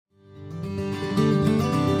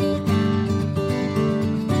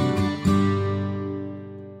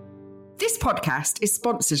podcast is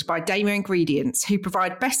sponsored by Damer Ingredients, who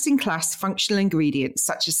provide best-in-class functional ingredients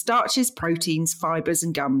such as starches, proteins, fibres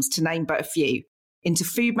and gums, to name but a few, into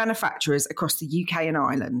food manufacturers across the UK and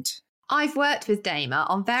Ireland. I've worked with Damer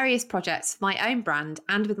on various projects for my own brand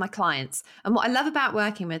and with my clients. And what I love about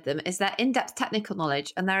working with them is their in-depth technical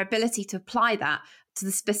knowledge and their ability to apply that to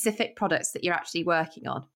the specific products that you're actually working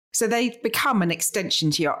on. So they've become an extension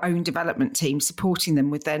to your own development team, supporting them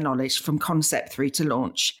with their knowledge from concept through to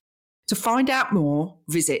launch. To find out more,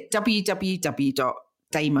 visit www.damer.com.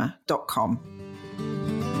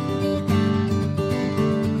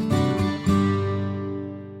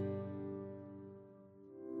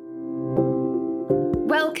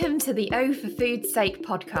 Welcome to the O for Food's Sake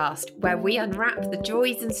podcast, where we unwrap the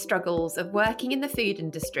joys and struggles of working in the food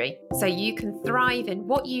industry so you can thrive in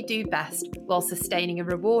what you do best while sustaining a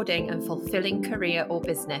rewarding and fulfilling career or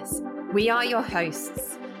business. We are your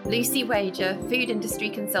hosts, Lucy Wager, food industry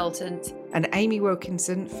consultant, and Amy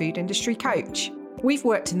Wilkinson, food industry coach. We've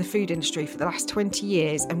worked in the food industry for the last 20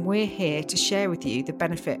 years, and we're here to share with you the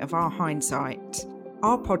benefit of our hindsight.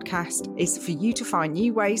 Our podcast is for you to find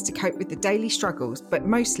new ways to cope with the daily struggles, but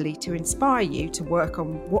mostly to inspire you to work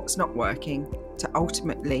on what's not working to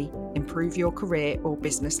ultimately improve your career or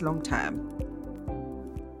business long term.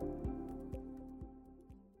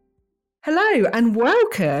 Hello and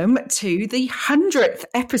welcome to the 100th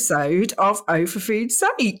episode of O for Food's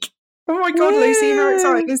Sake. Oh my God, Lucy, how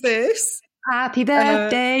exciting is this? Happy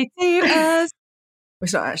birthday to us.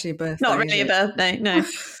 It's not actually a birthday. Not really a birthday, no.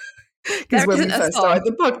 Because when we first started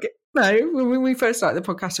the podcast, when we first started the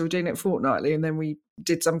podcast, we were doing it fortnightly, and then we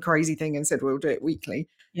did some crazy thing and said we'll do it weekly.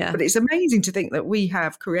 Yeah. But it's amazing to think that we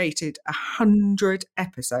have created 100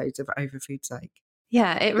 episodes of O for Food's Sake.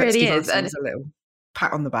 Yeah, it Let's really give is. ourselves a little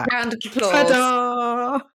pat on the back. Round of applause.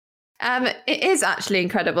 Ta-da! It is actually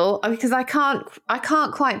incredible because I can't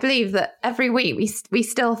quite believe that every week we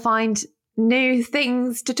still find new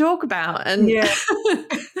things to talk about. And yeah.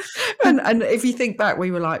 and if you think back,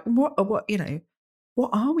 we were like, what are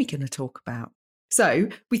we going to talk about? So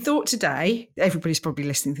we thought today, everybody's probably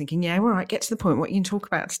listening thinking, yeah, all right, get to the point. What you can talk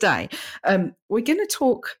about today? We're going to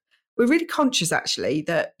talk, we're really conscious actually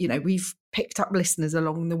that, we've picked up listeners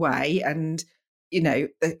along the way, and,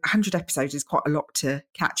 100 episodes is quite a lot to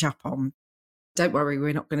catch up on. Don't worry,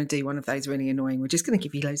 we're not going to do one of those really annoying. We're just going to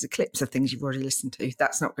give you loads of clips of things you've already listened to.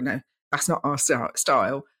 That's not our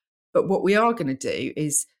style. But what we are going to do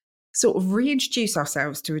is sort of reintroduce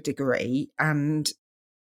ourselves to a degree and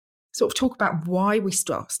sort of talk about why we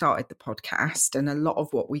started the podcast. And a lot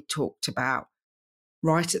of what we talked about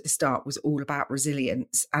right at the start was all about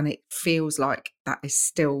resilience. And it feels like that is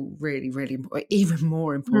still really, really even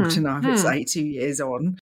more important, I would say, 2 years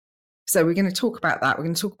on. So we're going to talk about that. We're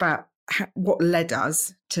going to talk about what led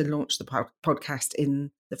us to launch the podcast in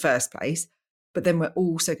the first place. But then we're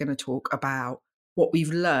also going to talk about what we've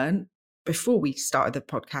learned before we started the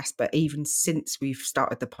podcast, but even since we've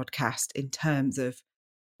started the podcast, in terms of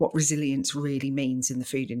what resilience really means in the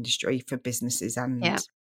food industry for businesses and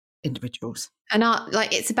individuals. And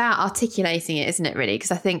it's about articulating it, isn't it, really?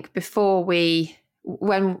 Because I think before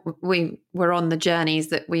when we were on the journeys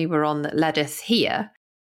that we were on that led us here,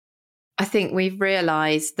 I think we've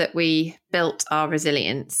realised that we built our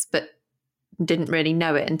resilience, but didn't really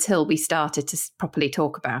know it until we started to properly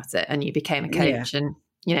talk about it, and you became a coach. And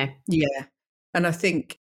yeah. And I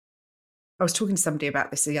think I was talking to somebody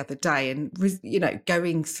about this the other day, and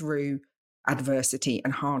going through adversity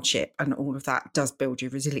and hardship and all of that does build your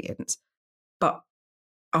resilience. But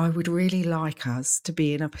I would really like us to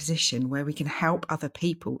be in a position where we can help other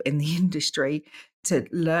people in the industry to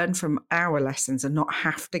learn from our lessons and not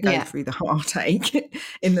have to go through the heartache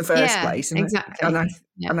in the first place. And exactly. And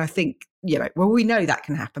I think, we know that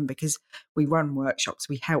can happen because we run workshops,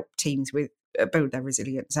 we help teams with build their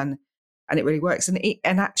resilience, and it really works. And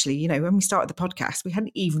actually, when we started the podcast, we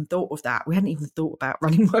hadn't even thought of that. We hadn't even thought about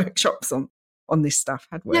running workshops on this stuff,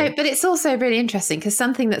 had we? No, but it's also really interesting because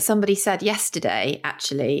something that somebody said yesterday,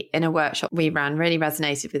 actually, in a workshop we ran really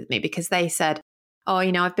resonated with me, because they said,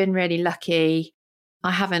 I've been really lucky.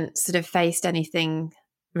 I haven't sort of faced anything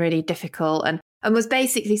really difficult, and was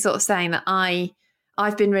basically sort of saying that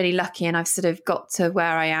I've been really lucky and I've sort of got to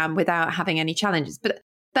where I am without having any challenges. But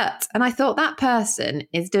and I thought that person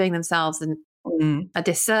is doing themselves a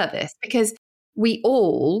disservice, because we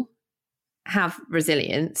all have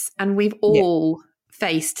resilience and we've all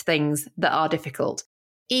faced things that are difficult,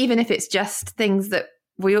 even if it's just things that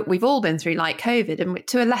we've all been through, like COVID, and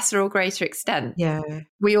to a lesser or greater extent. Yeah.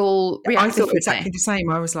 We all react I thought differently. exactly the same.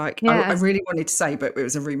 I was like, I really wanted to say, but it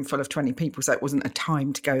was a room full of 20 people, so it wasn't a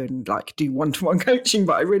time to go and like do one-to-one coaching,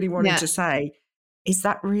 but I really wanted to say, is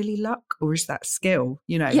that really luck or is that skill?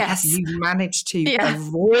 Have Yes. you managed to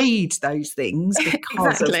avoid those things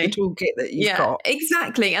because of the Exactly. toolkit that you've got?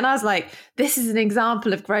 Exactly. And I was like, this is an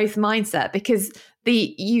example of growth mindset, because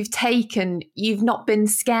you've not been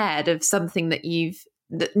scared of something that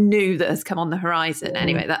that has come on the horizon.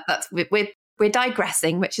 Anyway, that's we're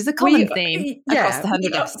digressing, which is a common theme across the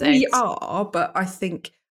 100 episodes. We are, but I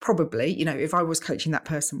think probably, if I was coaching that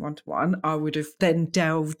person one-to-one, I would have then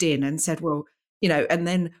delved in and said, well, and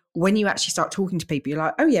then when you actually start talking to people, you're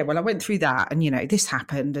like, oh yeah, well, I went through that and, this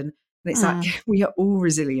happened. And it's like, we are all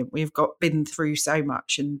resilient. We've been through so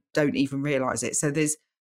much and don't even realize it. So there's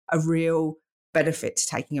a real benefit to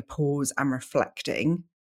taking a pause and reflecting,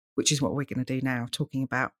 which is what we're going to do now, talking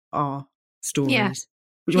about our stories.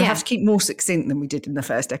 Which we'll have to keep more succinct than we did in the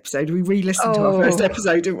first episode. We re-listened to our first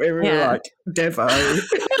episode, didn't we? We were like, Devo.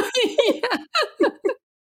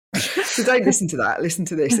 So don't listen to that. Listen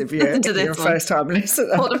to this if you're a first-time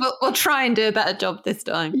listener. We'll try and do a better job this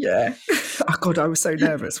time. Yeah. Oh, God, I was so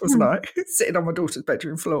nervous, wasn't I? Sitting on my daughter's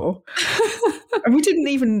bedroom floor. And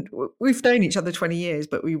we've known each other 20 years,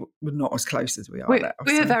 but we were not as close as we are now.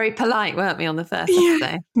 We were very polite, weren't we, on the first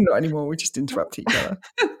episode? Not anymore. We just interrupt each other.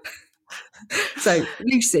 So,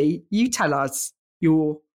 Lucy, you tell us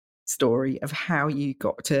your story of how you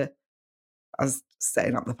got to us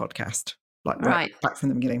setting up the podcast, right back from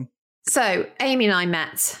the beginning. So, Amy and I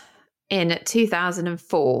met in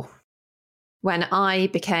 2004 when I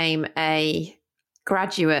became a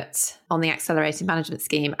graduate on the Accelerated Management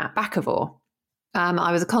Scheme at Bakkavor.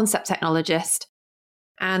 I was a concept technologist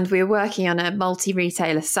and we were working on a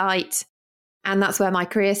multi-retailer site, and that's where my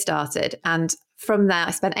career started. And from there,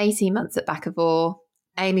 I spent 18 months at Bakkavor.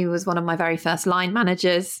 Amy was one of my very first line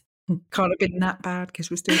managers. Can't have been that bad because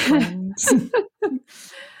we're still friends.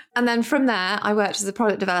 And then from there, I worked as a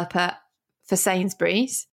product developer for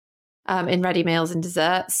Sainsbury's in ready meals and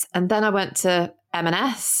desserts. And then I went to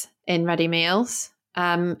M&S in ready meals.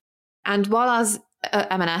 And while I was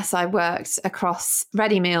at M&S, I worked across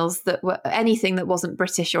ready meals that were anything that wasn't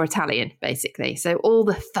British or Italian, basically. So all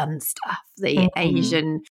the fun stuff, the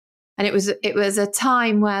Asian. And it was a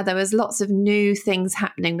time where there was lots of new things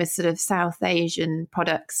happening with sort of South Asian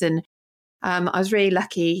products. And I was really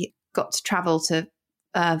lucky, got to travel to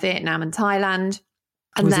Vietnam and Thailand.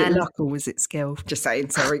 And was it luck or was it skill? Just saying,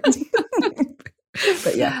 sorry.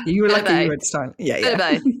 But yeah, you were lucky you went to Thailand.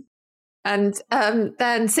 Yeah. And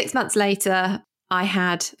then 6 months later, I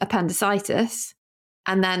had appendicitis.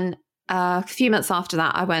 And then a few months after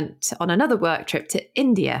that, I went on another work trip to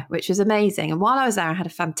India, which was amazing. And while I was there, I had a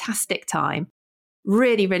fantastic time.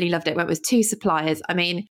 Really, really loved it. Went with 2 suppliers. I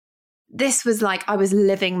mean, this was like I was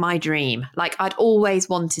living my dream. Like I'd always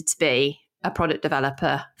wanted to be a product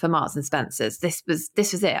developer for Marks and Spencer's. This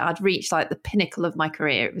was it. I'd reached like the pinnacle of my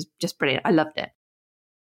career. It was just brilliant. I loved it.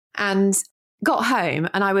 And got home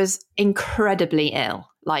and I was incredibly ill,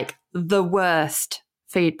 like the worst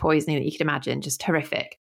food poisoning that you could imagine, just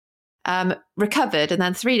horrific. Recovered, and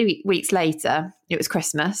then 3 weeks later, it was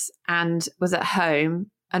Christmas, and was at home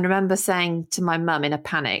and remember saying to my mum in a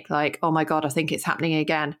panic, like, oh my God, I think it's happening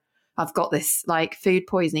again. I've got this like food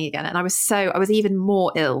poisoning again. And I was even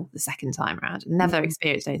more ill the second time around. Never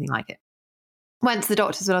experienced anything like it. Went to the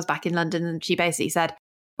doctors when I was back in London, and she basically said,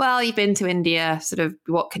 well, you've been to India, sort of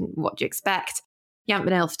what do you expect? You haven't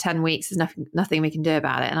been ill for 10 weeks. There's nothing we can do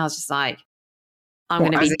about it. And I was just like, I'm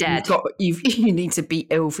going to be dead. You need to be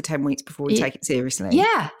ill for 10 weeks before we take it seriously.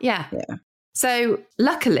 Yeah. So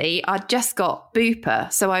luckily, I'd just got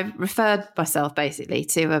Bupa. So I referred myself basically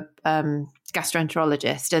to a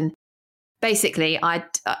gastroenterologist. And basically,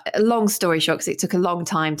 long story short, because it took a long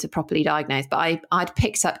time to properly diagnose, but I'd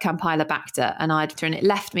picked up Campylobacter and it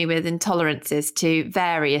left me with intolerances to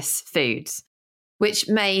various foods, which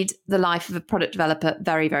made the life of a product developer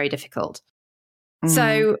very, very difficult.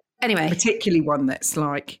 So anyway. Particularly one that's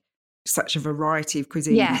like such a variety of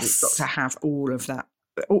cuisines. Yes. It's got to have all of that.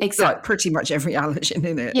 Exactly. Like pretty much every allergen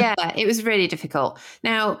in it. Yeah, it was really difficult.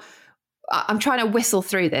 Now, I'm trying to whistle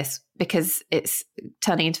through this because it's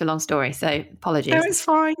turning into a long story. So apologies. No, it's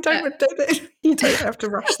fine. You don't have to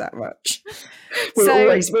rush that much. We're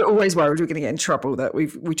always worried we're going to get in trouble that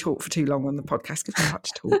we talk for too long on the podcast because we like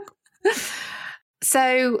to talk.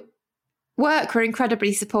 So work were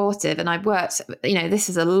incredibly supportive, and I worked, this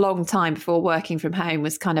is a long time before working from home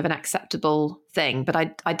was kind of an acceptable thing, but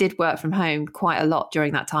I did work from home quite a lot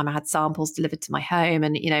during that time. I had samples delivered to my home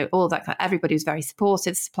and, all that. Everybody was very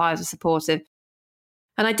supportive, suppliers were supportive.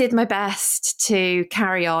 And I did my best to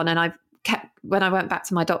carry on. And when I went back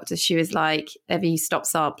to my doctor, she was like, have you stopped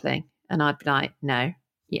sampling? And I'd be like, no.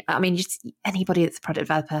 Yeah, I mean, just anybody that's a product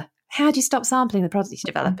developer, how do you stop sampling the products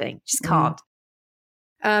you're developing? You just can't.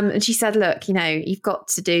 And she said, look, you've got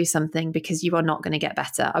to do something because you are not going to get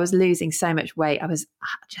better. I was losing so much weight. It was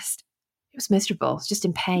miserable. I was just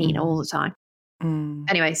in pain all the time.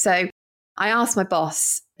 Anyway, so I asked my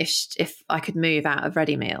boss if I could move out of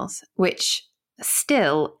ready meals, which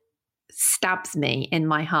still stabs me in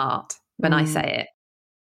my heart when I say it.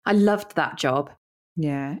 I loved that job.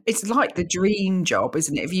 Yeah. It's like the dream job,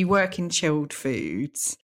 isn't it? If you work in chilled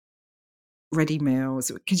foods, ready meals,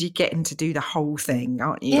 because you're getting to do the whole thing,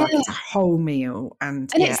 aren't you? Yeah. Like it's a whole meal.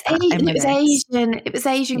 And it's Asian. It was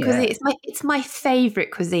Asian cuisine. It's my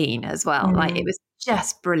favorite cuisine as well. Like it was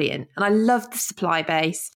just brilliant. And I loved the supply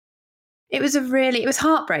base. It was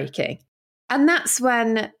heartbreaking. And that's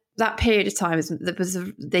when that period of time was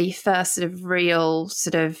the first sort of real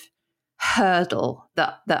sort of hurdle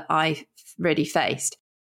that I really faced.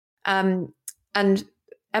 And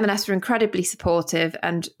M&S were incredibly supportive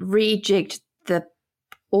and rejigged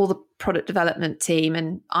all the product development team,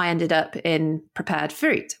 and I ended up in prepared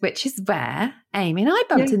fruit, which is where Amy and I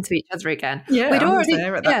bumped into each other again. Yeah, I was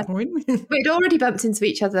there at that point. We'd already bumped into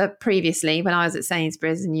each other previously when I was at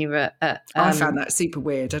Sainsbury's and you were at... I found that super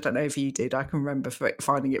weird. I don't know if you did. I can remember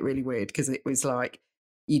finding it really weird because it was like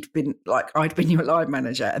I'd been your line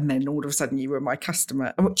manager, and then all of a sudden you were my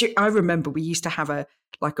customer. I remember we used to have a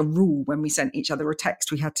rule when we sent each other a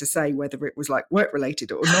text. We had to say whether it was like work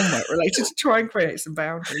related or non-work related to try and create some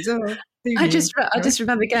boundaries. I just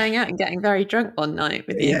remember going out and getting very drunk one night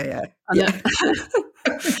with you. Yeah.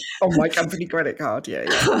 On my company credit card. Yeah.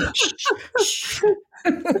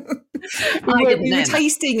 we were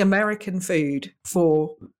tasting American food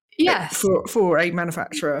for a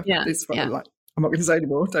manufacturer. Yeah. I'm not going to say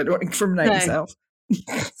anymore. Don't incriminate yourself.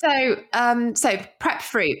 So prep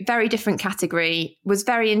fruit, very different category, was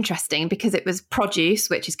very interesting because it was produce,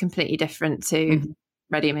 which is completely different to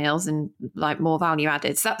ready meals and like more value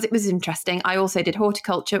added. So it was interesting. I also did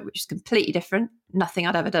horticulture, which is completely different, nothing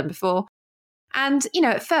I'd ever done before. And,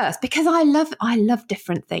 at first, because I love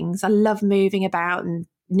different things, I love moving about and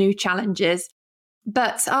new challenges.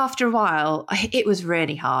 But after a while, it was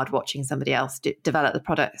really hard watching somebody else develop the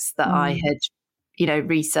products that I had,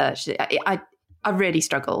 researched. I really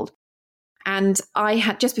struggled. And I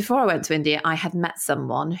had, just before I went to India, I had met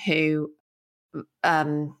someone who,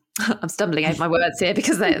 I'm stumbling over my words here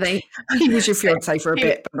because they he was your fiance for a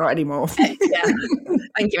bit, but not anymore. Yeah.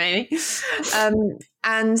 Thank you, Amy.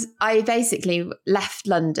 And I basically left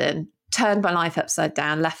London, turned my life upside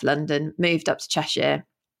down, left London, moved up to Cheshire.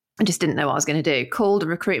 I just didn't know what I was going to do. Called a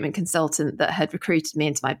recruitment consultant that had recruited me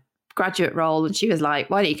into my graduate role. And she was like,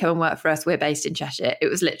 why don't you come and work for us? We're based in Cheshire. It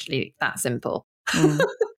was literally that simple.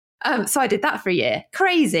 So I did that for a year.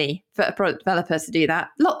 Crazy for a product developer to do that.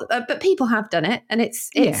 But people have done it. And it's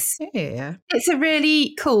a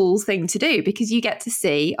really cool thing to do because you get to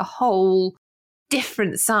see a whole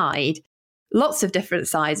different side, lots of different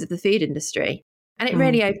sides of the food industry. And it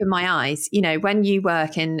really opened my eyes. When you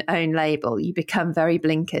work in own label, you become very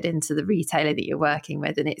blinkered into the retailer that you're working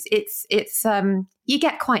with. And it's you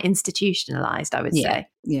get quite institutionalized, I would say.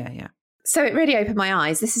 Yeah. So it really opened my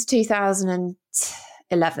eyes. This is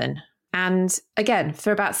 2011. And again,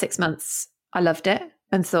 for about 6 months, I loved it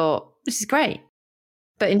and thought, this is great.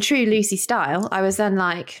 But in true Lucy style, I was then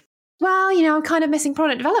like, well, I'm kind of missing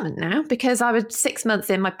product development now because I was 6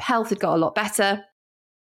 months in, my health had got a lot better.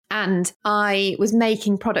 And I was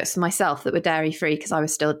making products for myself that were dairy-free because I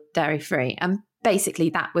was still dairy-free. And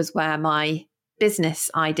basically that was where my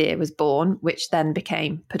business idea was born, which then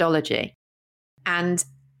became Podology. And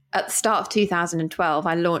at the start of 2012,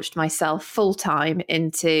 I launched myself full-time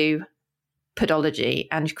into Podology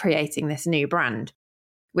and creating this new brand,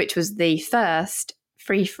 which was the first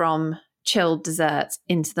free from chilled dessert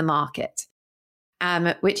into the market,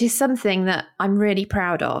 which is something that I'm really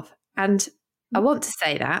proud of. And I want to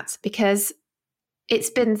say that because it's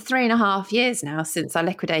been 3.5 years now since I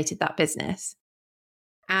liquidated that business.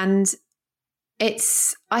 And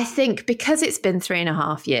I think because it's been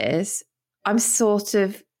 3.5 years, I'm sort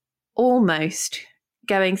of almost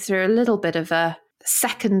going through a little bit of a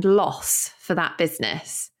second loss for that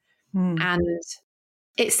business. And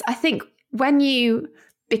I think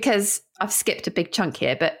because I've skipped a big chunk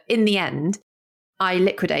here, but in the end, I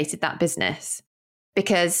liquidated that business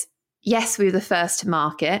because yes, we were the first to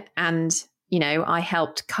market and, I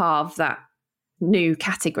helped carve that new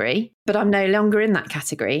category, but I'm no longer in that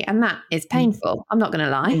category. And that is painful. I'm not going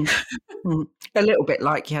to lie. A little bit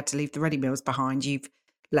like you had to leave the ready meals behind. You've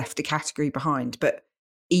left a category behind, but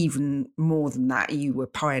even more than that, you were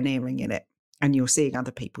pioneering in it and you're seeing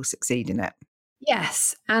other people succeed in it.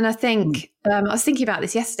 Yes. And I think, I was thinking about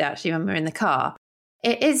this yesterday, actually, when we were in the car.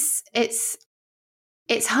 It's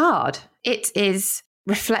hard. It is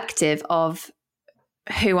reflective of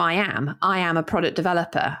who I am. I am a product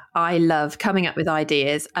developer. I love coming up with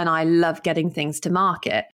ideas and I love getting things to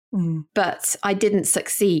market. But I didn't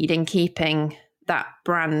succeed in keeping that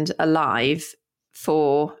brand alive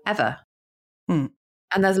forever. And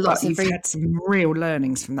there's lots of... You've had some real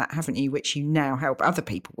learnings from that, haven't you, which you now help other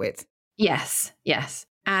people with? Yes.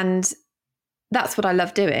 And that's what I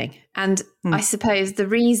love doing. And I suppose the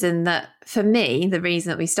reason that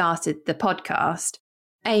we started the podcast,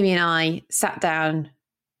 Amy and I sat down,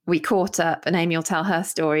 we caught up, and Amy will tell her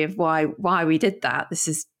story of why we did that. This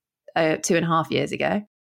is 2.5 years ago.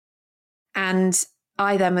 And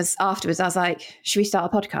I then afterwards, I was like, should we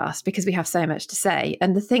start a podcast? Because we have so much to say.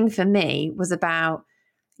 And the thing for me was about,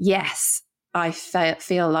 yes, I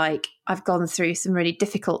feel like I've gone through some really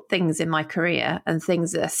difficult things in my career and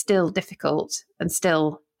things that are still difficult and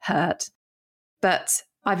still hurt. But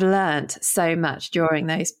I've learned so much during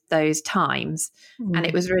those times. And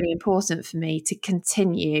it was really important for me to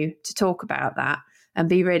continue to talk about that and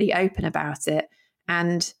be really open about it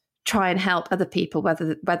and try and help other people,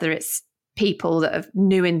 whether it's people that are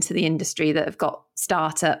new into the industry that have got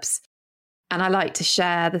startups. And I like to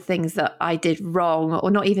share the things that I did wrong, or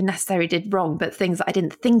not even necessarily did wrong, but things that I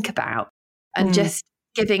didn't think about, and just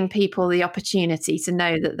giving people the opportunity to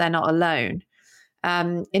know that they're not alone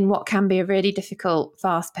in what can be a really difficult,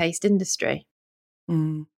 fast-paced industry.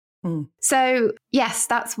 So, yes,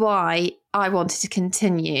 that's why I wanted to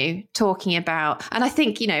continue talking about, and I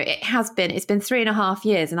think, it's been 3.5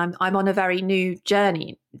 years and I'm on a very new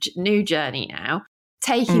journey now,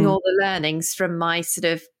 taking all the learnings from my sort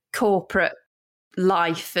of corporate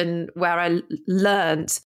life and where I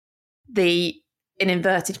learned the, in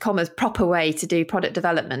inverted commas, proper way to do product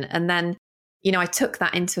development. And then, I took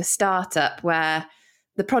that into a startup where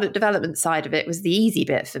the product development side of it was the easy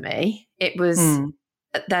bit for me. It was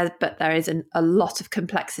but there is a lot of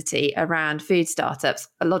complexity around food startups,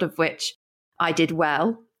 a lot of which I did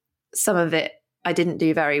well. Some of it I didn't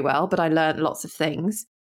do very well, but I learned lots of things.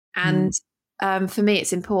 And for me,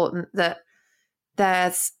 it's important that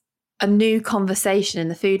there's a new conversation in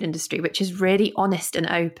the food industry, which is really honest and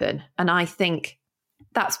open. And I think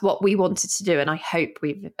that's what we wanted to do. And I hope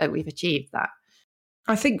we've achieved that.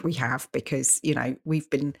 I think we have, because, we've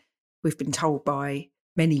been told by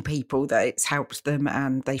many people that it's helped them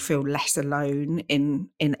and they feel less alone in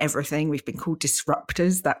everything. We've been called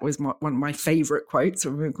disruptors. That was one of my favourite quotes.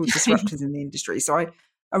 We've been called disruptors in the industry. So I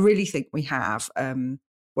really think we have.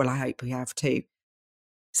 Well, I hope we have too.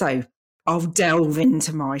 So I'll delve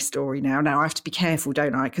into my story now. Now I have to be careful,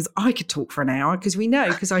 don't I? Because I could talk for an hour,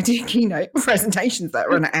 because I do keynote presentations that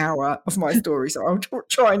are an hour of my story. So I'll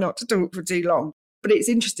try not to talk for too long. But it's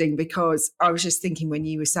interesting because I was just thinking when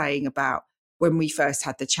you were saying about when we first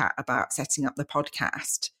had the chat about setting up the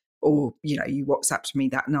podcast, or, you WhatsApped me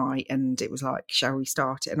that night and it was like, shall we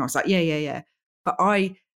start it? And I was like, yeah. But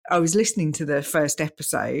I was listening to the first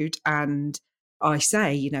episode and I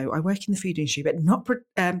say, I work in the food industry, but not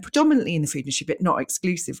predominantly in the food industry, but not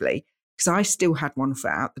exclusively, because I still had one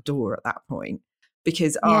foot out the door at that point,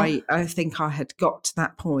 because I think I had got to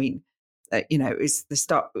that point, it was the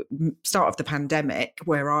start of the pandemic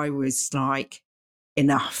where I was like,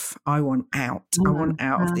 enough, I want out. I want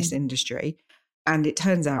out of this industry. And it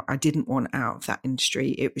turns out I didn't want out of that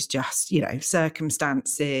industry. It was just,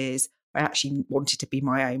 circumstances. I actually wanted to be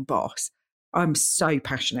my own boss. I'm so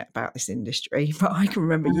passionate about this industry, but I can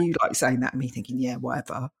remember you saying that and me thinking, yeah,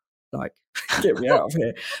 whatever, get me out of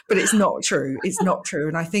here. But it's not true. It's not true.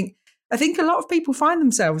 And I think a lot of people find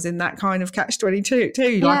themselves in that kind of catch-22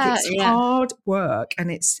 too. It's hard work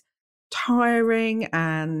and it's tiring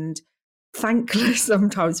and thankless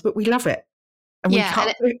sometimes, but we love it. And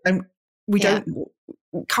we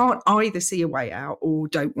can't either see a way out or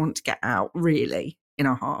don't want to get out, really, in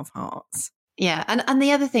our heart of hearts. Yeah. And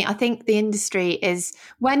the other thing, I think the industry is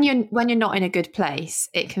when you're not in a good place,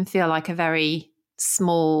 it can feel like a very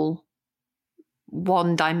small,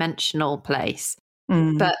 one-dimensional place.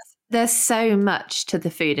 But there's so much to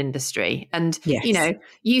the food industry. And,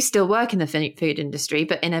 you still work in the food industry,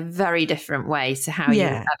 but in a very different way to how you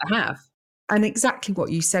ever have. And exactly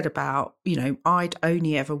what you said about, I'd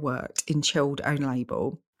only ever worked in chilled own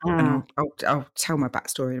label. And I'll tell my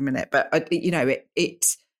backstory in a minute. But,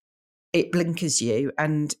 it blinkers you.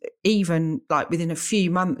 And even within a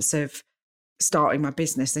few months of starting my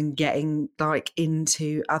business and getting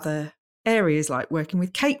into other areas, like working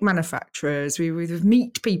with cake manufacturers, we were with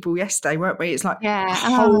meat people yesterday, weren't we? It's like a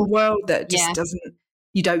whole world that just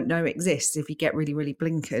you don't know exists if you get really, really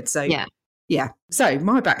blinkered. So, So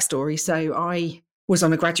my backstory. So I was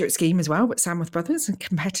on a graduate scheme as well, but Sandworth Brothers, a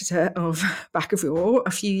competitor of Bakkavor,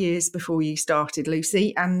 a few years before you started,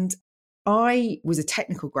 Lucy. And I was a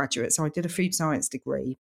technical graduate, so I did a food science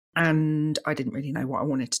degree, and I didn't really know what I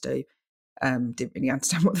wanted to do. Didn't really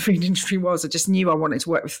understand what the food industry was. I just knew I wanted to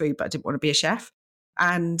work with food, but I didn't want to be a chef.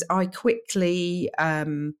 And I quickly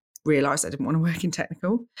realised I didn't want to work in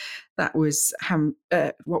technical. That was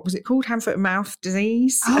what was it called? Hand, foot and mouth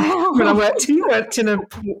disease. Oh. When I worked in a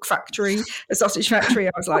pork factory, a sausage factory,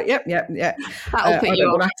 I was like, yep. That'll put you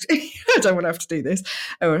off. I don't want to have to do this.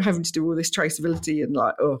 Having to do all this traceability and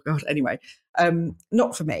like, oh God. Anyway,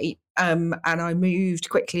 not for me. And I moved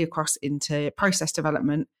quickly across into process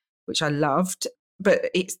development, which I loved.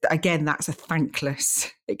 But it's, again, that's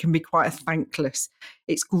it can be quite a thankless.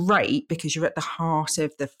 It's great because you're at the heart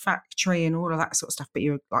of the factory and all of that sort of stuff, but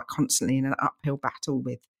you're like constantly in an uphill battle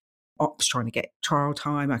with ops trying to get trial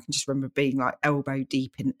time. I can just remember being like elbow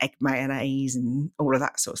deep in egg mayonnaise and all of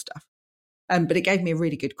that sort of stuff. But it gave me a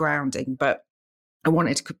really good grounding, but I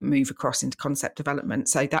wanted to move across into concept development.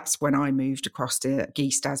 So that's when I moved across to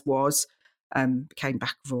Geest as was, became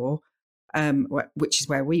Bakkavor, which is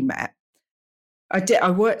where we met.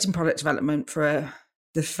 I worked in product development for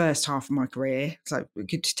the first half of my career, so a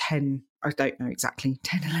good 10, I don't know exactly,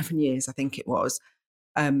 10, 11 years, I think it was.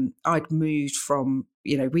 I'd moved from,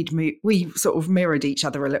 we sort of mirrored each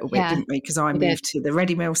other a little bit, didn't we? Because I moved to the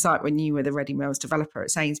Ready Meal site when you were the Ready Meals developer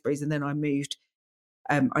at Sainsbury's, and then I moved,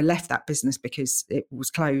 I left that business because it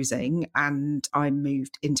was closing, and I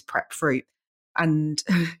moved into Prep Fruit. And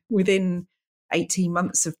within 18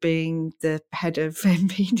 months of being the head of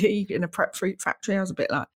NPD in a Prep Fruit factory, I was a bit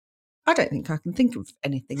like, I don't think I can think of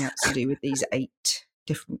anything else to do with these 8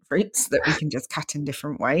 different fruits that we can just cut in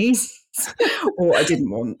different ways. Or I didn't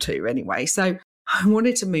want to anyway. So I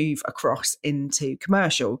wanted to move across into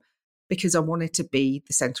commercial because I wanted to be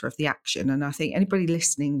the centre of the action. And I think anybody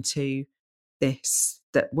listening to this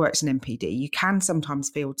that works in NPD, you can sometimes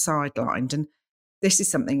feel sidelined. And this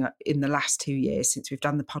is something in the last 2 years since we've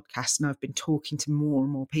done the podcast, and I've been talking to more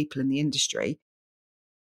and more people in the industry.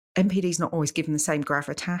 NPD is not always given the same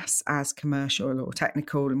gravitas as commercial or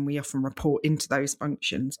technical, and we often report into those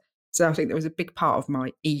functions. So I think there was a big part of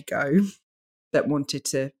my ego that wanted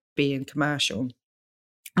to be in commercial.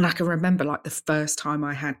 And I can remember like the first time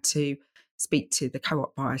I had to speak to the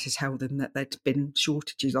co-op buyer to tell them that there'd been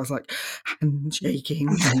shortages. I was like handshaking,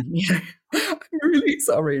 and, I'm really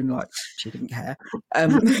sorry, and like she didn't care.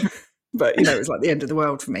 But it was like the end of the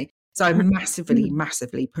world for me. So I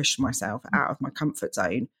massively pushed myself out of my comfort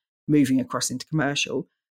zone, moving across into commercial.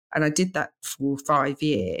 And I did that for 5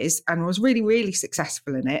 years and was really, really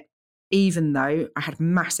successful in it, even though I had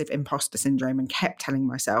massive imposter syndrome and kept telling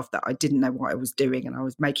myself that I didn't know what I was doing and I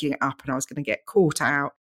was making it up and I was going to get caught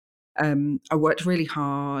out. I worked really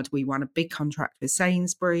hard. We won a big contract with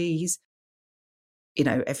Sainsbury's.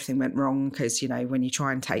 Everything went wrong because, when you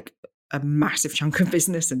try and take a massive chunk of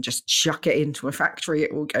business and just chuck it into a factory,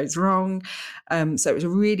 it all goes wrong. So it was a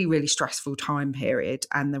really, really stressful time period.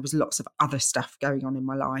 And there was lots of other stuff going on in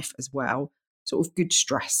my life as well, sort of good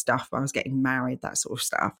stress stuff. I was getting married, that sort of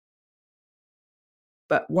stuff.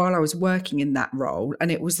 But while I was working in that role, and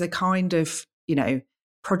it was the kind of,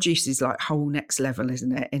 produce is like whole next level,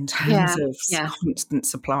 isn't it, in terms of constant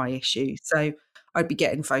supply issues. So I'd be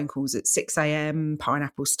getting phone calls at 6 a.m,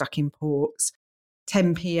 pineapples stuck in ports,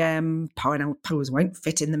 10 p.m, pineapples won't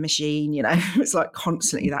fit in the machine, It's like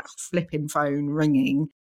constantly that flipping phone ringing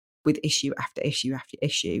with issue after issue after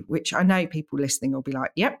issue, which I know people listening will be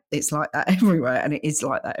like, yep, it's like that everywhere. And it is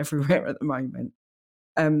like that everywhere at the moment.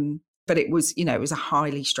 But it was, it was a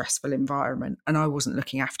highly stressful environment and I wasn't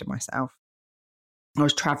looking after myself. I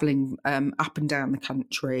was traveling up and down the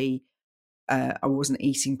country. I wasn't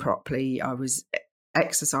eating properly. I was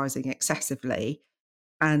exercising excessively.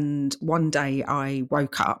 And one day I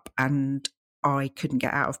woke up and I couldn't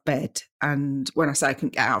get out of bed. And when I say I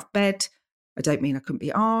couldn't get out of bed, I don't mean I couldn't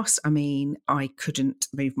be arsed. I mean, I couldn't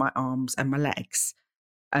move my arms and my legs.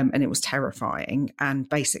 And it was terrifying. And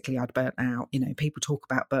basically I'd burnt out. People talk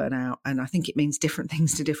about burnout and I think it means different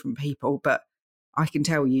things to different people. But I can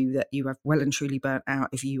tell you that you have well and truly burnt out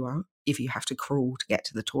if you have to crawl to get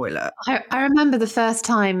to the toilet. I remember the first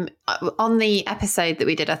time on the episode that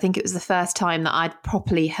we did, I think it was the first time that I'd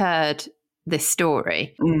properly heard this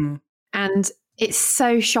story. And it's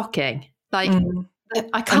so shocking. Like,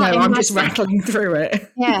 I can't imagine. I'm just rattling through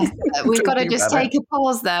it. Yeah, we've got to just take a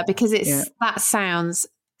pause there because that sounds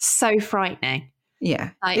so frightening. Yeah,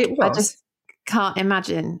 like, it was. I just can't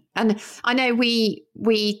imagine. And I know we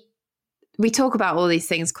talk about all these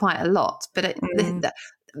things quite a lot, but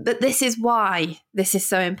but this is why this is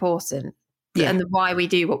so important, and why we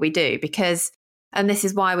do what we do, because And this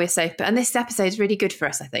is why we're so, and this episode is really good for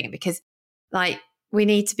us, I think, because like we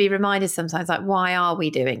need to be reminded sometimes, like, why are we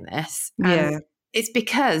doing this? Yeah. And it's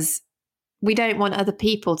because we don't want other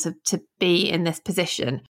people to be in this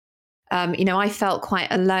position. I felt quite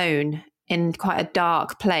alone in quite a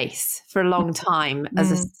dark place for a long time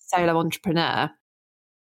as a solo entrepreneur.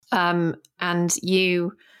 And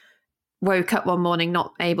you woke up one morning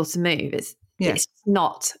not able to move. It's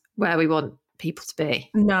not where we want people to be.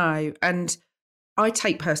 No. And I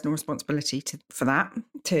take personal responsibility for that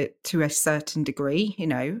to a certain degree,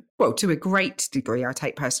 to a great degree, I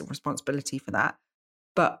take personal responsibility for that.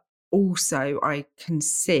 But also I can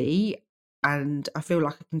see, and I feel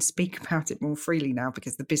like I can speak about it more freely now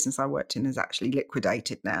because the business I worked in is actually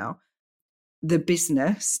liquidated now. The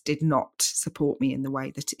business did not support me in the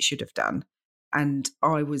way that it should have done. And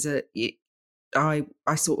I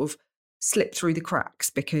sort of slipped through the cracks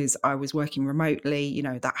because I was working remotely.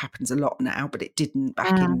 That happens a lot now, but it didn't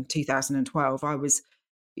back in 2012. I was,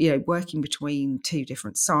 working between 2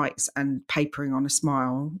 different sites and papering on a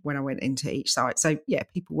smile when I went into each site. So yeah,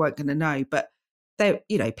 people weren't going to know, but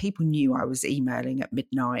people knew I was emailing at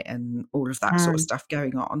midnight and all of that sort of stuff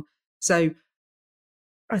going on. So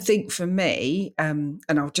I think for me, and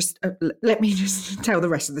I'll just let me just tell the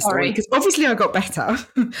rest of the story because obviously I got better,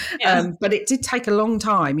 but it did take a long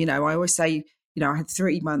time. I always say, I had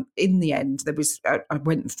 3 months. In the end, I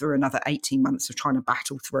went through another 18 months of trying to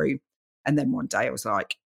battle through, and then one day I was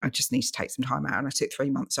like, I just need to take some time out, and I took 3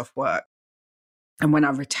 months off work. And when I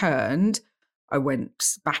returned, I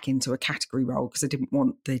went back into a category role because I didn't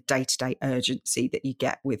want the day-to-day urgency that you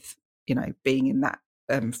get with, being in that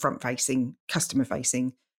front-facing,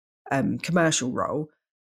 customer-facing commercial role.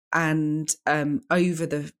 And over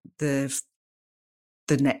the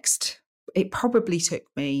next, it probably took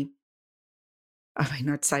me,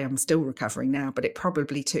 I'd say I'm still recovering now, but it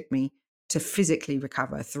probably took me to physically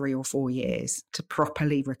recover 3 or 4 years to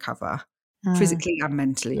properly recover physically and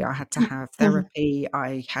mentally. I had to have therapy.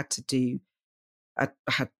 I had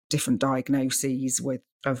different diagnoses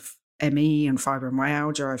of ME and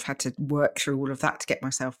fibromyalgia. I've had to work through all of that to get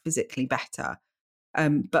myself physically better.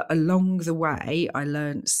 But along the way, I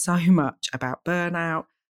learned so much about burnout,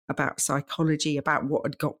 about psychology, about what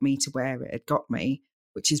had got me to where it had got me,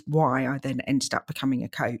 which is why I then ended up becoming a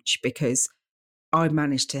coach, because I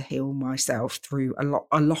managed to heal myself through a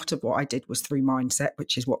lot of what I did was through mindset,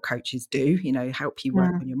 which is what coaches do, help you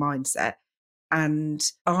work on your mindset. And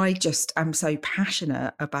I just am so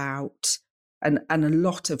passionate about, and a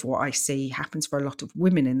lot of what I see happens for a lot of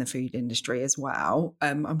women in the food industry as well.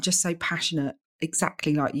 I'm just so passionate,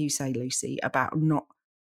 exactly like you say, Lucy, about not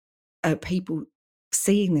people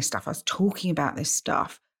seeing this stuff, us talking about this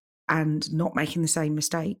stuff and not making the same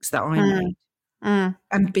mistakes that I made.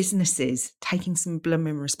 And businesses taking some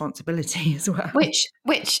blooming responsibility as well.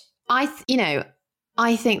 Which I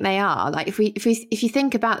think they are. Like if you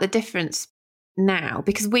think about the difference now,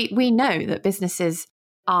 because we know that businesses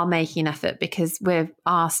are making an effort because we're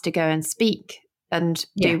asked to go and speak and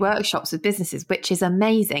do workshops with businesses, which is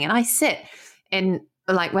amazing. And I sit in,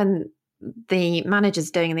 like, when the manager's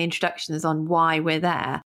doing the introductions on why we're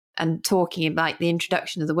there and talking about the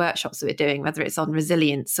introduction of the workshops that we're doing, whether it's on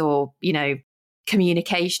resilience or,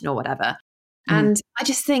 communication or whatever. And I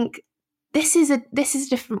just think this is a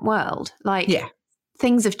different world. Like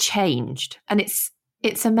things have changed, and it's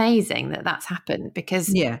amazing that that's happened,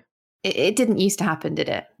 because it didn't used to happen, did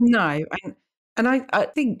it? No. And I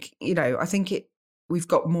think, we've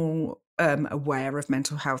got more aware of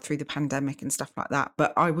mental health through the pandemic and stuff like that.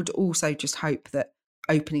 But I would also just hope that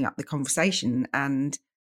opening up the conversation and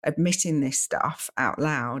admitting this stuff out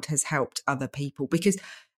loud has helped other people, because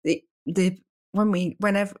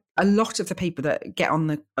whenever a lot of the people that get on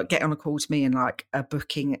a call to me and like are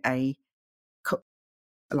booking a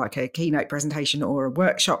keynote presentation or a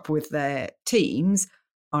workshop with their teams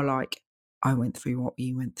are like, I went through what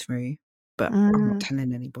you went through, but I'm not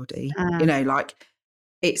telling anybody.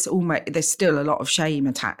 It's almost, there's still a lot of shame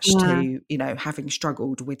attached to having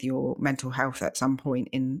struggled with your mental health at some point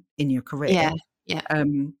in your career.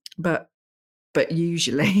 But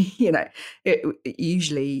usually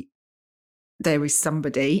usually there is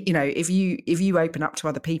somebody, if you open up to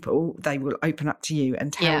other people, they will open up to you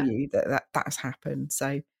and tell you that has happened.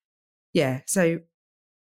 So so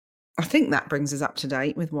I think that brings us up to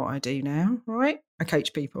date with what I do now, right? I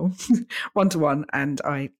coach people one-to-one, and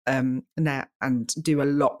I now and do a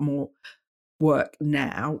lot more work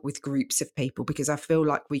now with groups of people, because I feel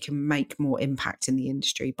like we can make more impact in the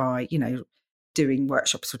industry by, doing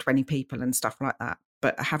workshops for 20 people and stuff like that,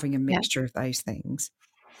 but having a mixture of those things.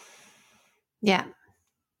 Yeah.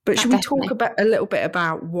 But should we talk a little bit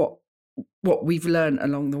about what what we've learned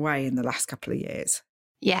along the way in the last couple of years.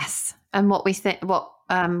 Yes. And what we think,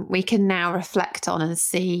 we can now reflect on and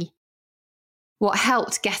see what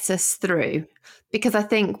helped get us through. Because I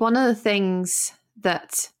think one of the things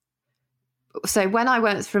so when I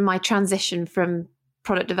went through my transition from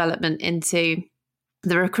product development into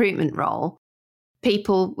the recruitment role,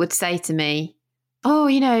 people would say to me, oh,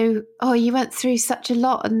 you went through such a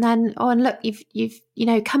lot, and then, and look, you've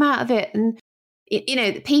come out of it. And,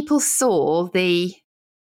 people saw the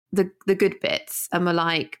good bits and were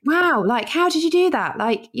like, wow, like, how did you do that?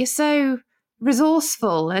 Like, you're so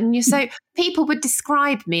resourceful, and people would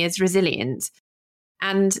describe me as resilient.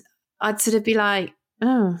 And I'd sort of be like,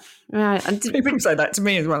 oh, right. People say that to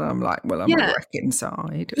me as well. I'm like, well, I'm a wreck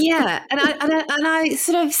inside. Yeah. And I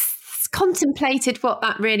sort of contemplated what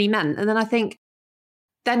that really meant. And then I think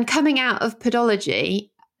then coming out of podology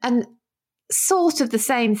and sort of the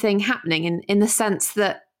same thing happening in the sense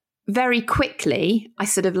that very quickly I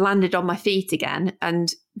sort of landed on my feet again,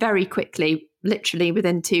 and very quickly, literally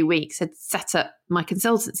within 2 weeks, had set up my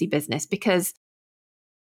consultancy business because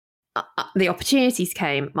the opportunities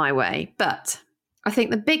came my way. But I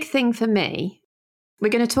think the big thing for me, we're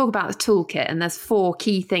going to talk about the toolkit, and there's 4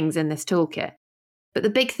 key things in this toolkit. But the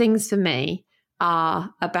big things for me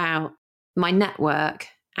are about my network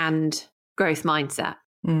and growth mindset.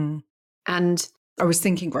 Mm. And I was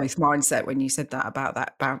thinking growth mindset when you said that about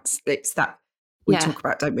that bounce. It's that we talk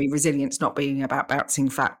about, don't we? Resilience not being about bouncing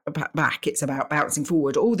back. It's about bouncing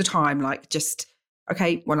forward all the time. Like, just,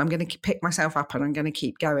 okay, well, I'm going to pick myself up and I'm going to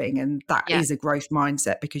keep going. And that is a growth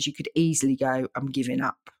mindset, because you could easily go, I'm giving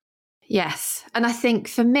up. Yes. And I think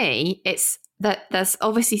for me, it's that there's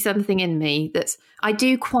obviously something in me I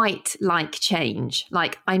do quite like change.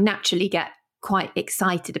 Like, I naturally get quite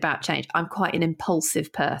excited about change. I'm quite an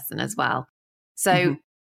impulsive person as well. So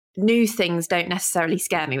new things don't necessarily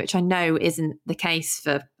scare me, which I know isn't the case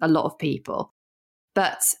for a lot of people.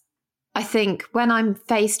 But I think when I'm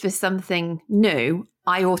faced with something new,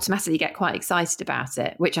 I automatically get quite excited about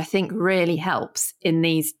it, which I think really helps in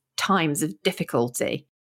these times of difficulty.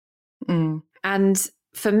 Mm. And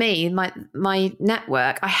for me, my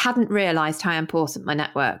network, I hadn't realised how important my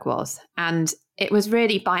network was. And it was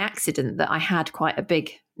really by accident that I had quite a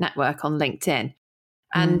big network on LinkedIn.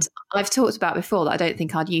 And I've talked about before that I don't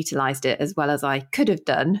think I'd utilised it as well as I could have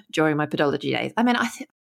done during my podology days. I mean,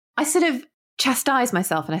 I sort of chastised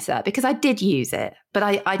myself when I said that, because I did use it, but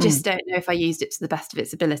I just don't know if I used it to the best of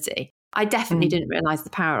its ability. I definitely didn't realise the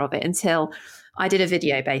power of it until I did a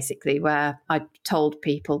video basically where I told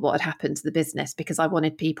people what had happened to the business, because I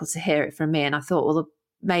wanted people to hear it from me. And I thought, well,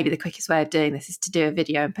 maybe the quickest way of doing this is to do a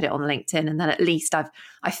video and put it on LinkedIn. And then at least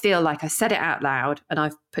I feel like I said it out loud and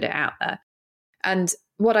I've put it out there. And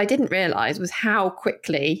what I didn't realise was how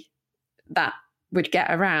quickly that would get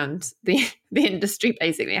around the industry.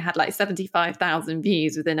 Basically, I had like 75,000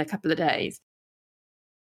 views within a couple of days.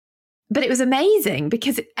 But it was amazing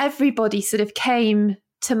because everybody sort of came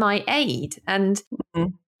to my aid, and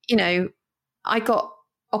I got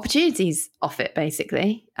opportunities off it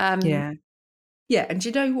basically. Yeah. And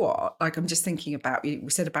you know what? Like, I'm just thinking about, we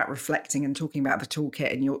said about reflecting and talking about the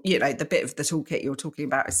toolkit, and the bit of the toolkit you're talking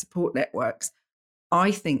about is support networks.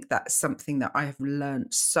 I think that's something that I have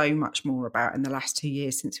learned so much more about in the last 2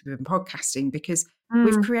 years since we've been podcasting, because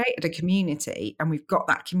we've created a community and we've got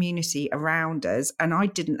that community around us. And I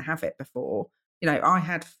didn't have it before. I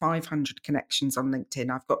had 500 connections on LinkedIn.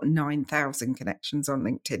 I've got 9,000 connections on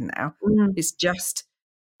LinkedIn now. It's just,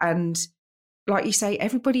 and like you say,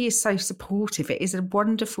 everybody is so supportive. It is a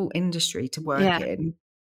wonderful industry to work in,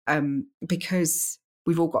 because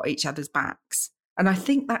we've all got each other's backs. And I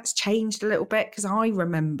think that's changed a little bit, because I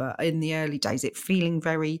remember in the early days it feeling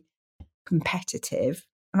very competitive.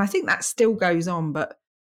 And I think that still goes on, but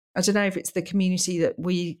I don't know if it's the community that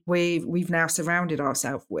we've now surrounded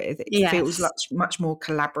ourselves with. It feels much more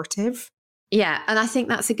collaborative. Yeah, and I think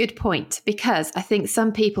that's a good point, because I think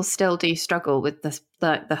some people still do struggle with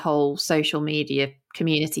the whole social media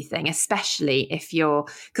community thing, especially if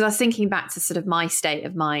because I was thinking back to sort of my state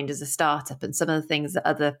of mind as a startup and some of the things that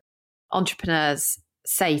other entrepreneurs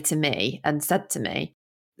say to me and said to me.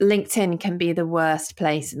 LinkedIn can be the worst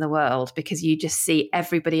place in the world, because you just see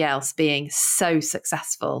everybody else being so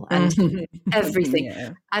successful and everything.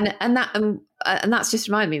 And that's just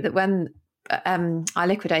reminded me that when I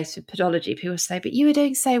liquidated podology, people say, but you were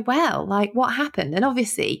doing so well, like what happened? And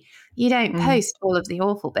obviously you don't post all of the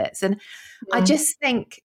awful bits. And I just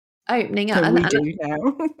think opening up,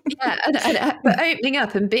 but opening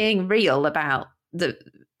up and being real about the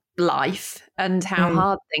life and how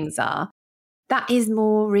hard things are, that is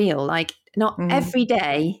more real. Like, not every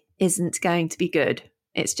day isn't going to be good.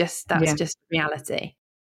 It's just, that's just reality.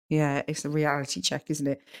 Yeah, it's a reality check, isn't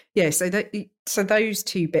it? Yeah, so those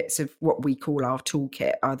two bits of what we call our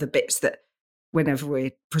toolkit are the bits that whenever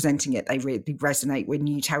we're presenting it, they really resonate when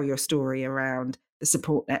you tell your story around the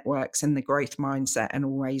support networks and the growth mindset, and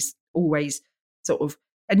always sort of,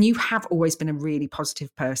 and you have always been a really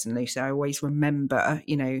positive person, Lucy. I always remember,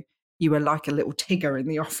 you were like a little Tigger in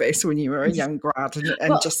the office when you were a young grad, and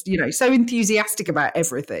Well, just, so enthusiastic about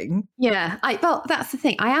everything. Yeah, well, that's the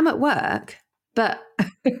thing. I am at work, but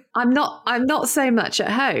I'm not so much at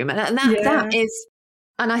home, and that is,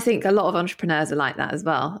 and I think a lot of entrepreneurs are like that as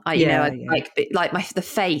well. Like the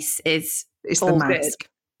face is, it's all the mask. Good.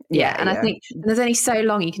 Yeah, and I think there's only so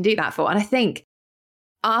long you can do that for. And I think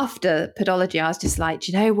after Podology, I was just like,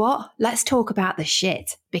 do you know what? Let's talk about the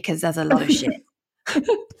shit, because there's a lot of shit.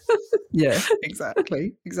 Yeah,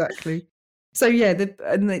 exactly. So yeah,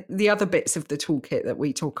 the other bits of the toolkit that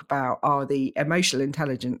we talk about are the emotional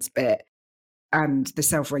intelligence bit and the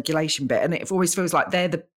self-regulation bit, and it always feels like they're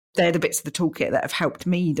the bits of the toolkit that have helped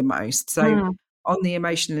me the most. So on the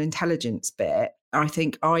emotional intelligence bit, I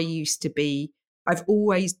think I've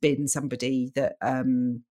always been somebody that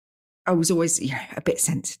I was always a bit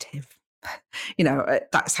sensitive.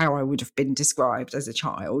 That's how I would have been described as a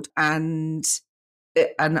child, and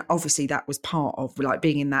obviously that was part of like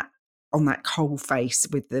being on that coal face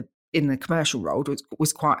in the commercial role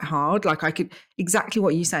was quite hard. Like I could, exactly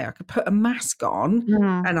what you say, I could put a mask on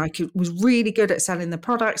and was really good at selling the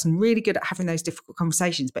products and really good at having those difficult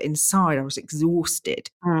conversations, but inside I was exhausted.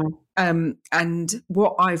 And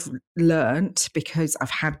what I've learnt, because I've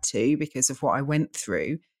had to, because of what I went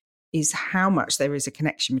through, is how much there is a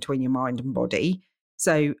connection between your mind and body.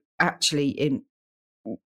 So actually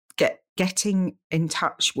getting in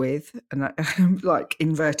touch with, and like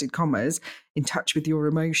inverted commas, in touch with your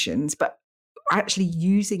emotions, but actually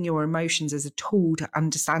using your emotions as a tool to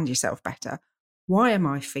understand yourself better. Why am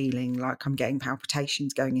I feeling like I'm getting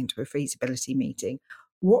palpitations going into a feasibility meeting?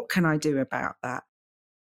 What can I do about that?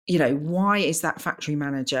 Why is that factory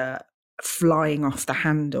manager flying off the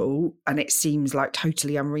handle and it seems like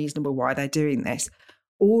totally unreasonable why they're doing this?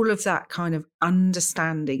 All of that kind of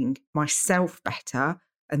understanding myself better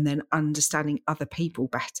and then understanding other people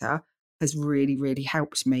better has really, really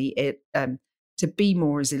helped me to be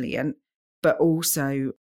more resilient, but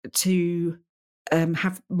also to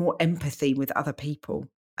have more empathy with other people.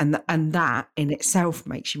 And that in itself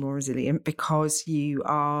makes you more resilient, because you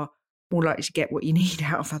are more likely to get what you need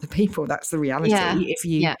out of other people. That's the reality.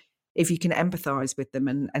 If you can empathise with them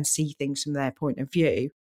and see things from their point of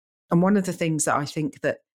view. And one of the things that I think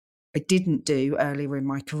that I didn't do earlier in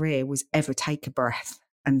my career was ever take a breath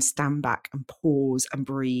and stand back and pause and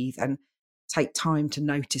breathe and take time to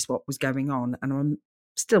notice what was going on. And I'm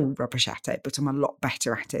still rubbish at it, but I'm a lot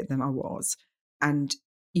better at it than I was. And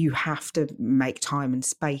you have to make time and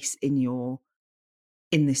space in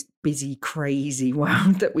this busy, crazy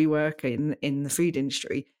world that we work in the food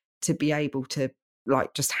industry, to be able to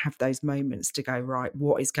like just have those moments to go, right,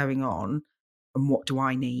 what is going on and what do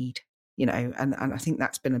I need? And I think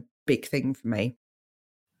that's been a big thing for me,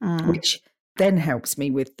 which then helps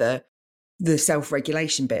me with the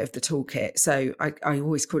self-regulation bit of the toolkit. So I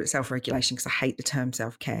always call it self-regulation, because I hate the term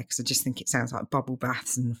self-care, because I just think it sounds like bubble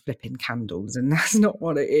baths and flipping candles, and that's not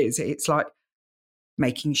what it is. It's like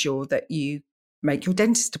making sure that you make your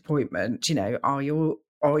dentist appointment.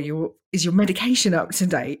 Is your medication up to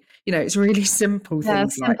date? It's really simple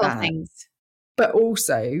things like that. Things. But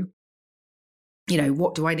also,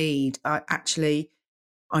 what do I need?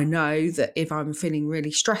 I know that if I'm feeling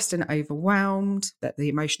really stressed and overwhelmed, that the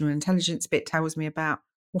emotional intelligence bit tells me about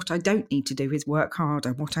what I don't need to do is work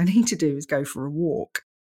harder. What I need to do is go for a walk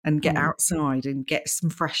and get outside and get some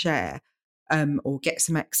fresh air, or get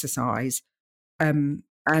some exercise. And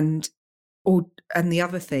the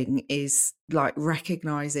other thing is like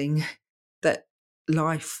recognizing that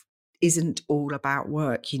life isn't all about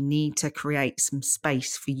work. You need to create some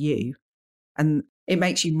space for you, and it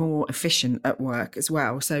makes you more efficient at work as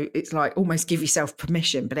well. So it's like almost give yourself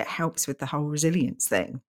permission, but it helps with the whole resilience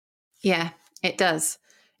thing. Yeah, it does.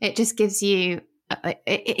 It just gives you,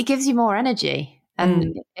 it gives you more energy,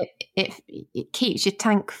 and it keeps your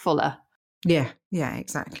tank fuller. Yeah,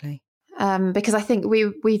 exactly. Because I think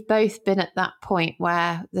we've both been at that point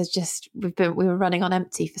where we were running on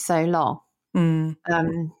empty for so long,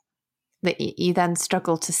 that you then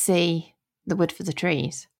struggle to see the wood for the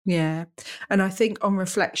trees. Yeah. And I think on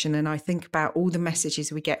reflection, and I think about all the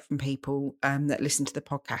messages we get from people that listen to the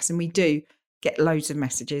podcast, and we do get loads of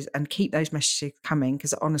messages, and keep those messages coming,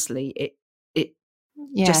 because honestly,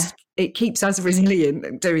 it keeps us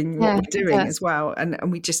resilient doing what we're doing as well.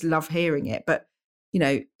 And we just love hearing it. But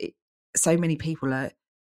so many people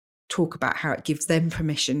talk about how it gives them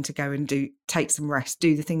permission to go and take some rest,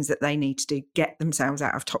 do the things that they need to do, get themselves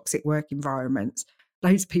out of toxic work environments.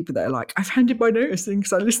 Loads of people that are like, I've handed my notice in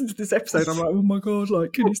because I listened to this episode. I'm like, oh my God,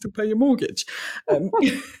 like, can you still pay your mortgage? Don't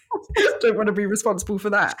want to be responsible for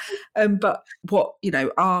that. But what,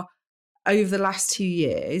 over the last 2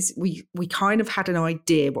 years, we kind of had an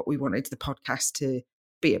idea what we wanted the podcast to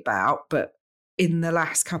be about, but in the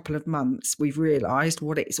last couple of months, we've realised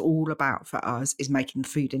what it's all about for us is making the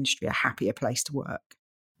food industry a happier place to work.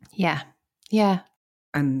 Yeah.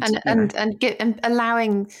 And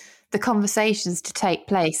allowing the conversations to take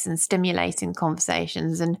place and stimulating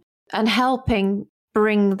conversations and helping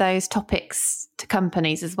bring those topics to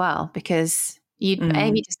companies as well, because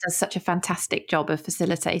Amy just does such a fantastic job of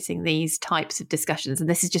facilitating these types of discussions. And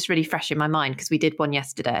this is just really fresh in my mind because we did one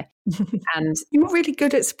yesterday. And you're really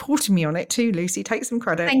good at supporting me on it too, Lucy. Take some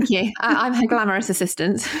credit. Thank you. I'm her glamorous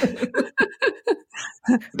assistant.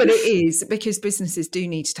 But it is because businesses do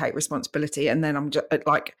need to take responsibility. And then I'm just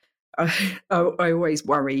like, I always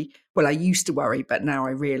worry. Well, I used to worry, but now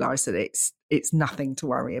I realise that it's nothing to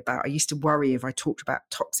worry about. I used to worry if I talked about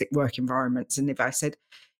toxic work environments and if I said,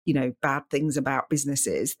 bad things about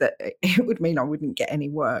businesses, that it would mean I wouldn't get any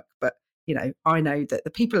work. But, I know that the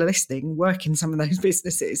people are listening work in some of those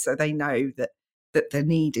businesses, so they know that the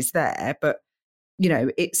need is there. But,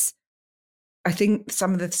 I think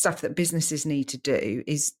some of the stuff that businesses need to do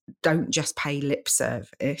is don't just pay lip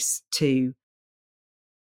service to,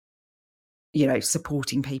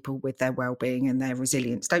 supporting people with their well-being and their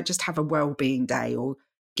resilience. Don't just have a well-being day or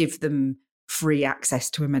give them free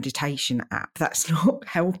access to a meditation app. That's not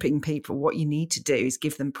helping people. What you need to do is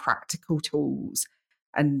give them practical tools.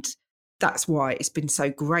 And that's why it's been so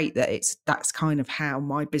great that that's kind of how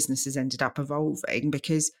my business has ended up evolving,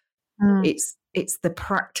 because it's the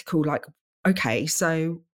practical, like, okay,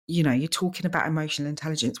 so, you're talking about emotional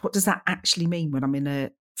intelligence. What does that actually mean when I'm in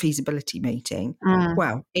a feasibility meeting?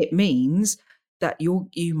 Well, it means that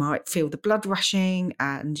you might feel the blood rushing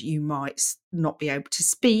and you might not be able to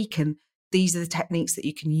speak, and these are the techniques that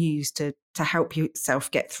you can use to help yourself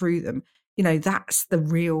get through them. That's the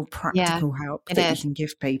real practical help that you can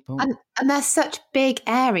give people. And they're such big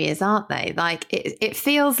areas, aren't they? Like it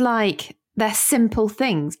feels like they're simple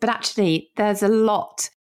things, but actually there's a lot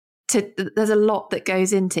that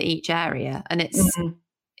goes into each area, and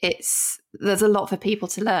there's a lot for people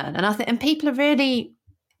to learn. And people are really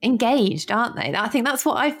engaged, aren't they? I think that's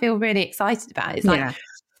what I feel really excited about. It's like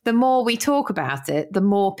the more we talk about it, the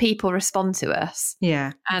more people respond to us.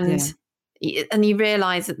 Yeah. And you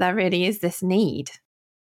realise that there really is this need.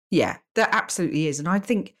 Yeah, there absolutely is. And I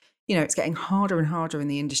think, it's getting harder and harder in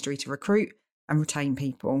the industry to recruit and retain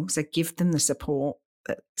people. So give them the support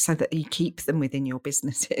so that you keep them within your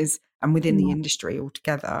businesses and within the industry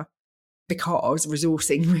altogether, because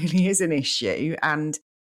resourcing really is an issue. And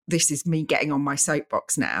this is me getting on my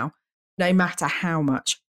soapbox now. No matter how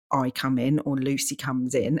much I come in or Lucy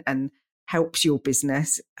comes in and helps your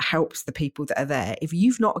business, helps the people that are there, if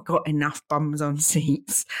you've not got enough bums on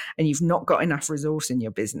seats and you've not got enough resource in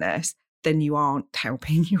your business, then you aren't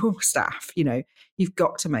helping your staff. You've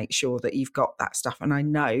got to make sure that you've got that stuff. And I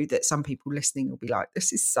know that some people listening will be like,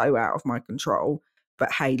 this is so out of my control.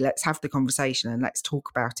 But hey, let's have the conversation and let's talk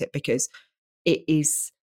about it, because it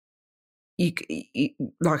is,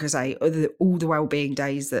 like I say, all the wellbeing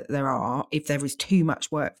days that there are, if there is too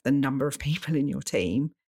much work for the number of people in your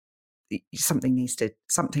team, something needs to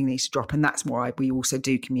drop. And that's why we also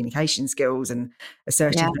do communication skills and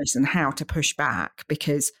assertiveness and how to push back,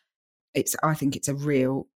 because I think it's a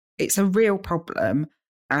real problem.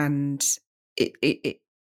 And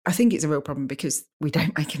I think it's a real problem because we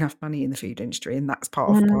don't make enough money in the food industry, and that's part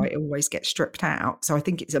of why it always gets stripped out. So I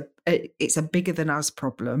think it's a bigger than us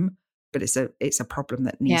problem, but it's a problem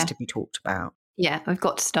that needs to be talked about. Yeah, we've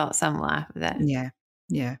got to start somewhere with it.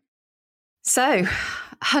 Yeah. So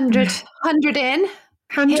 100 in.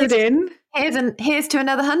 100 in. Here's to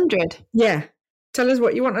another 100. Yeah. Tell us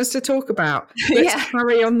what you want us to talk about. Let's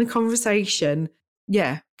carry on the conversation.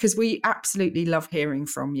 Yeah, because we absolutely love hearing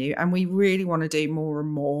from you, and we really want to do more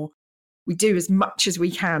and more. We do as much as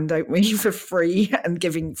we can, don't we, for free, and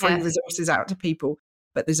giving free resources out to people.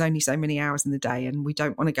 But there's only so many hours in the day, and we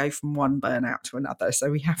don't want to go from one burnout to another.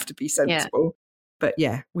 So we have to be sensible. But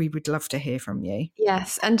we would love to hear from you.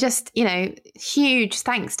 Yes. And just, huge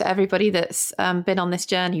thanks to everybody that's been on this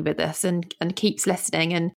journey with us and keeps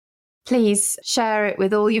listening. And please share it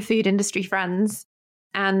with all your food industry friends.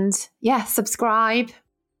 And subscribe,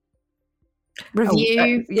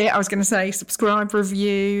 review. I was going to say subscribe,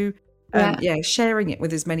 review. Sharing it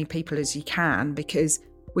with as many people as you can, because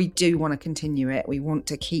we do want to continue it. We want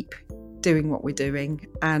to keep doing what we're doing,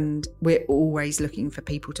 and we're always looking for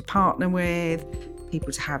people to partner with,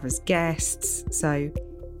 people to have as guests. So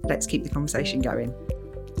let's keep the conversation going.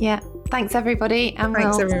 Yeah. Thanks, everybody. And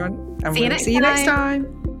thanks, everyone. And see you next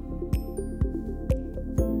time.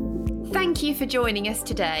 Thank you for joining us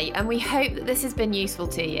today, and we hope that this has been useful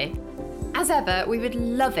to you. As ever, we would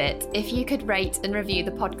love it if you could rate and review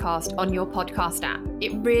the podcast on your podcast app.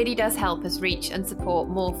 It really does help us reach and support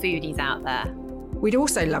more foodies out there. We'd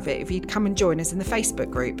also love it if you'd come and join us in the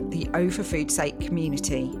Facebook group, the O for Food's Sake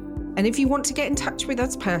community. And if you want to get in touch with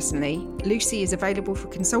us personally, Lucy is available for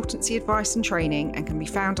consultancy advice and training and can be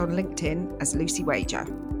found on LinkedIn as Lucy Wager.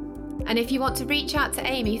 And if you want to reach out to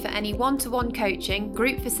Amy for any one-to-one coaching,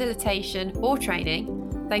 group facilitation or training,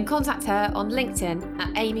 then contact her on LinkedIn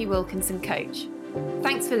at Amy Wilkinson Coach.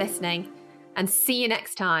 Thanks for listening, and see you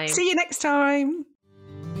next time. See you next time.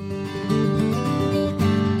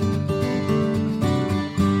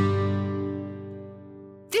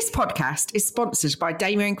 This podcast is sponsored by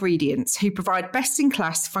Damer Ingredients, who provide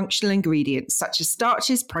best-in-class functional ingredients such as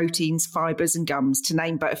starches, proteins, fibres and gums, to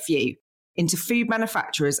name but a few, into food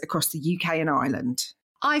manufacturers across the UK and Ireland.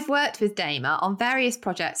 I've worked with Damer on various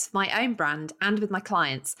projects for my own brand and with my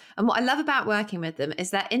clients. And what I love about working with them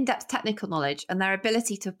is their in-depth technical knowledge and their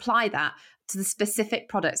ability to apply that to the specific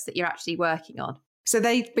products that you're actually working on. So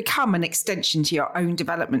they've become an extension to your own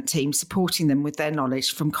development team, supporting them with their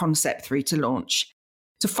knowledge from concept through to launch.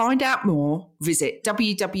 To find out more, visit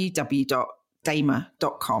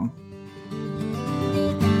www.damer.com.